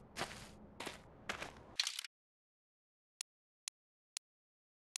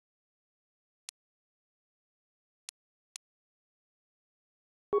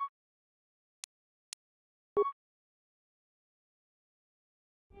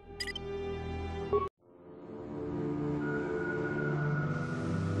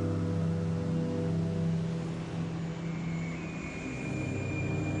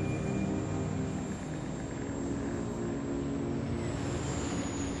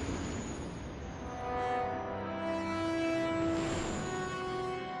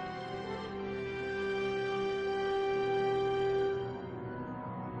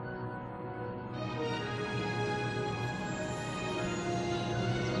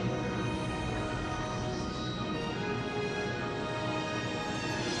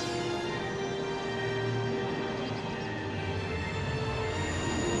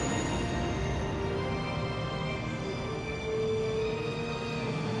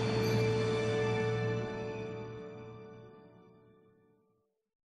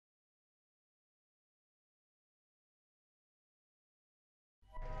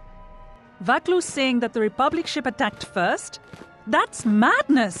 Vaklu's saying that the Republic ship attacked first? That's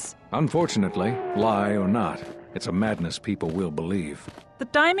madness! Unfortunately, lie or not, it's a madness people will believe. The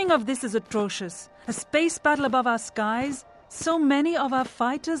timing of this is atrocious. A space battle above our skies, so many of our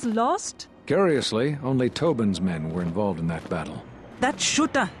fighters lost? Curiously, only Tobin's men were involved in that battle. That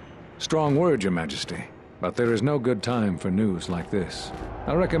shooter! Strong word, Your Majesty. But there is no good time for news like this.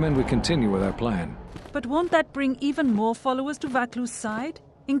 I recommend we continue with our plan. But won't that bring even more followers to Vaklu's side?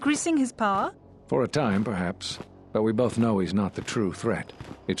 Increasing his power? For a time, perhaps. But we both know he's not the true threat.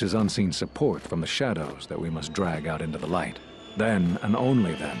 It's his unseen support from the shadows that we must drag out into the light. Then, and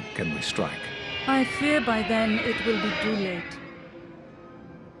only then, can we strike. I fear by then it will be too late.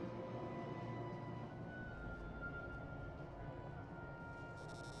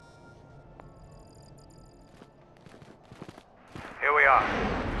 Here we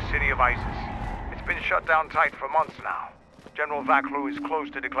are, the city of Isis. It's been shut down tight for months now. General Vaklu is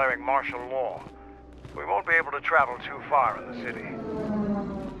close to declaring martial law. We won't be able to travel too far in the city.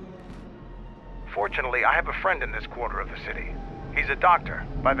 Fortunately, I have a friend in this quarter of the city. He's a doctor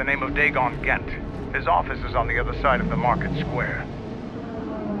by the name of Dagon Gent. His office is on the other side of the market square.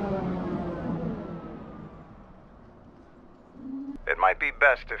 It might be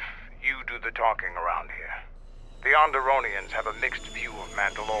best if you do the talking around here. The Onderonians have a mixed view of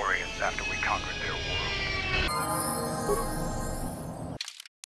Mandalorians after we conquered their world.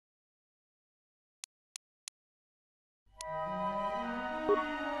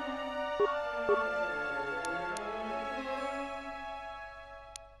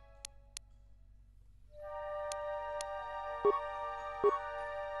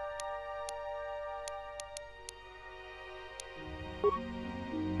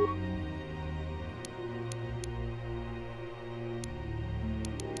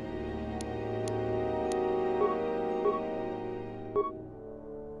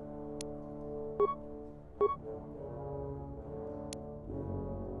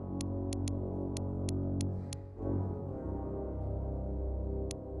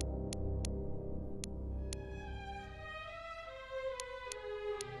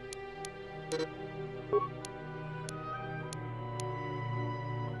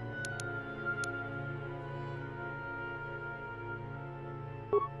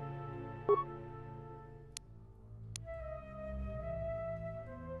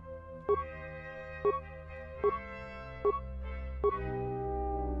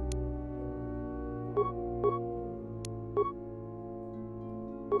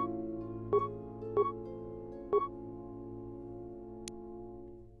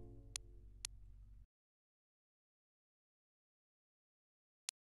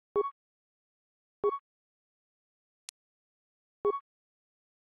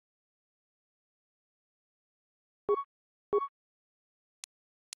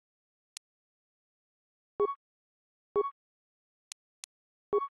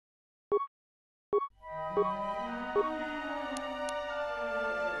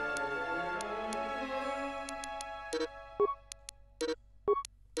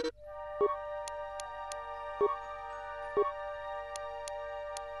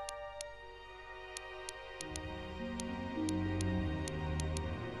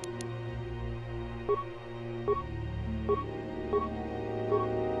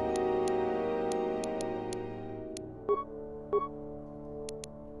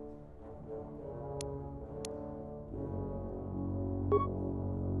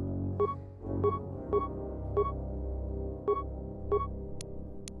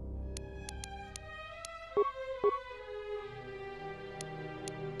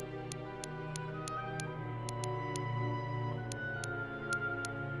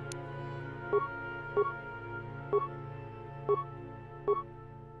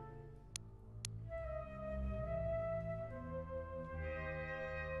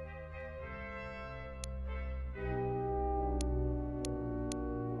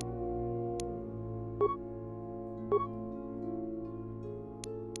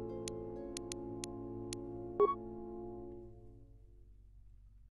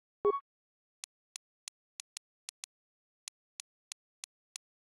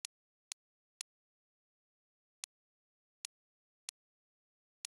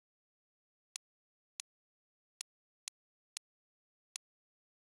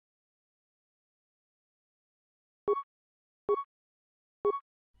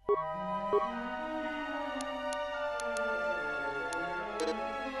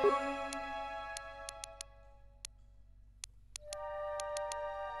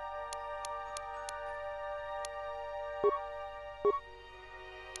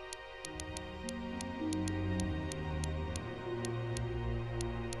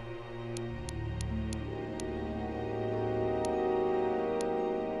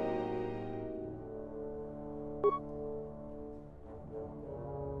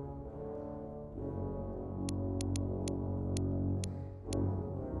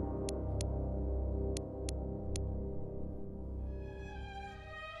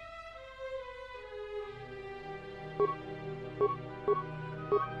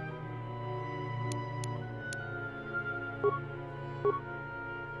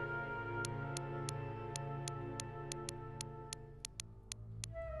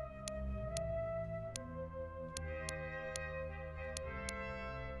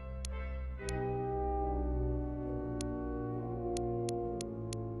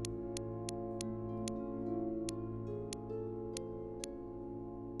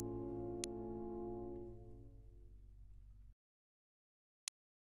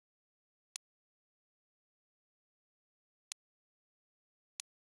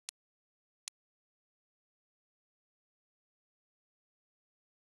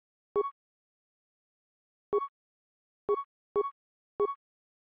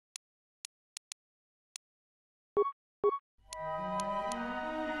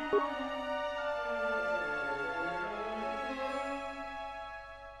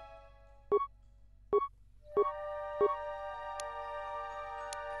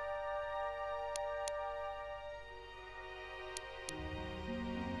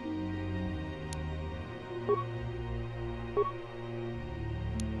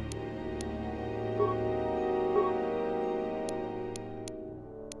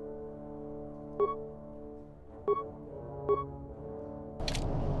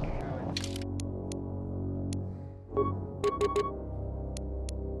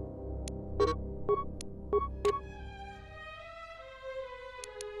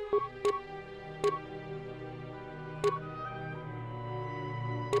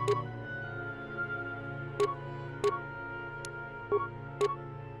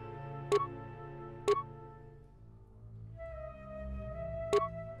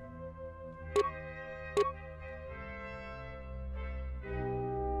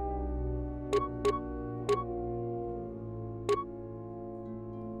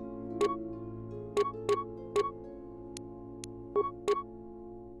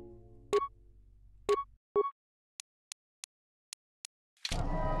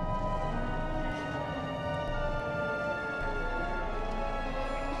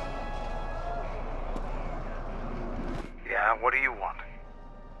 What do you want?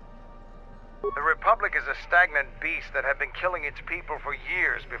 The Republic is a stagnant beast that had been killing its people for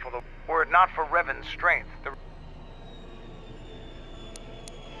years before the... Were it not for Revan's strength,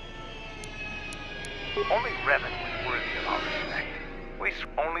 only Revan was worthy of our respect.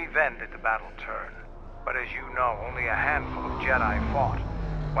 Only then did the battle turn. But as you know, only a handful of Jedi fought,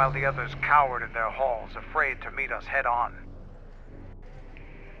 while the others cowered in their halls, afraid to meet us head-on.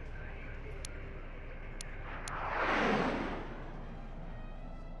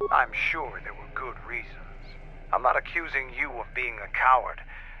 I'm sure there were good reasons. I'm not accusing you of being a coward.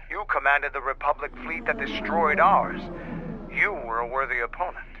 You commanded the Republic fleet that destroyed ours. You were a worthy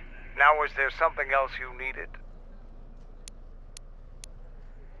opponent. Now, was there something else you needed?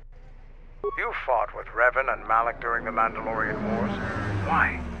 You fought with Revan and Malak during the Mandalorian Wars.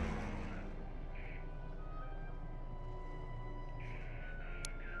 Why?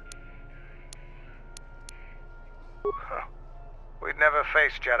 Huh. We'd never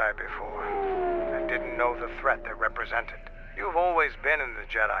faced Jedi before, and didn't know the threat they represented. You've always been in the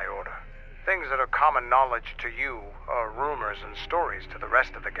Jedi Order. Things that are common knowledge to you are rumors and stories to the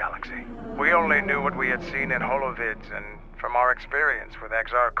rest of the galaxy. We only knew what we had seen in holovids and from our experience with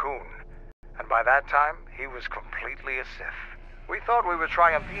Exile. And by that time, he was completely a Sith. We thought we would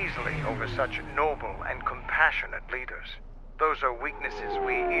triumph easily over such noble and compassionate leaders. Those are weaknesses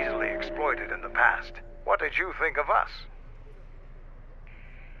we easily exploited in the past. What did you think of us?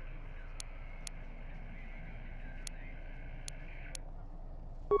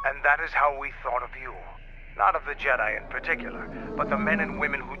 And that is how we thought of you. Not of the Jedi in particular, but the men and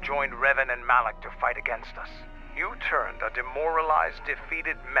women who joined Revan and Malak to fight against us. You turned a demoralized,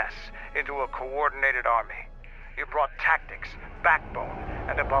 defeated mess into a coordinated army. You brought tactics, backbone,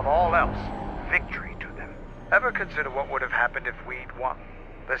 and above all else, victory to them. Ever consider what would have happened if we'd won?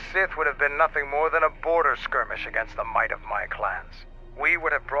 The Sith would have been nothing more than a border skirmish against the might of my clans. we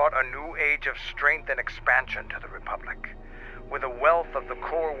would have brought a new age of strength and expansion to the Republic, with a wealth of the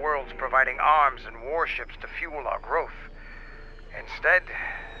core worlds providing arms and warships to fuel our growth. Instead,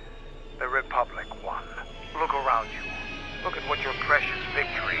 the Republic won. Look around you. Look at what your precious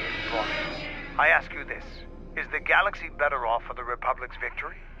victory has brought us. I ask you this, is the galaxy better off for the Republic's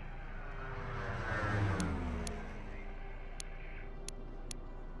victory?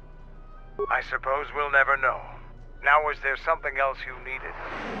 I suppose we'll never know. Now, is there something else you needed?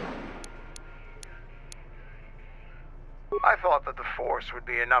 I thought that the Force would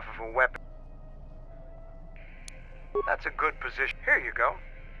be enough of a weapon. That's a good position. Here you go.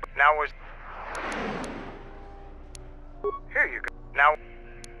 Now is... Here you go. Now...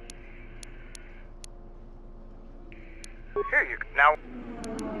 Here you go. Now...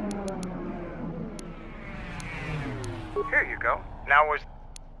 Here you go. Now is...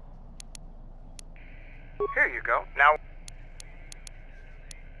 Here you go. Now...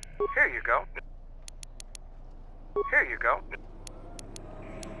 Here you go. Here you go.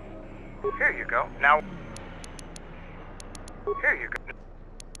 Here you go. Now... Here you go.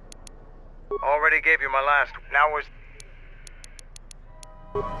 Already gave you my last. Now is...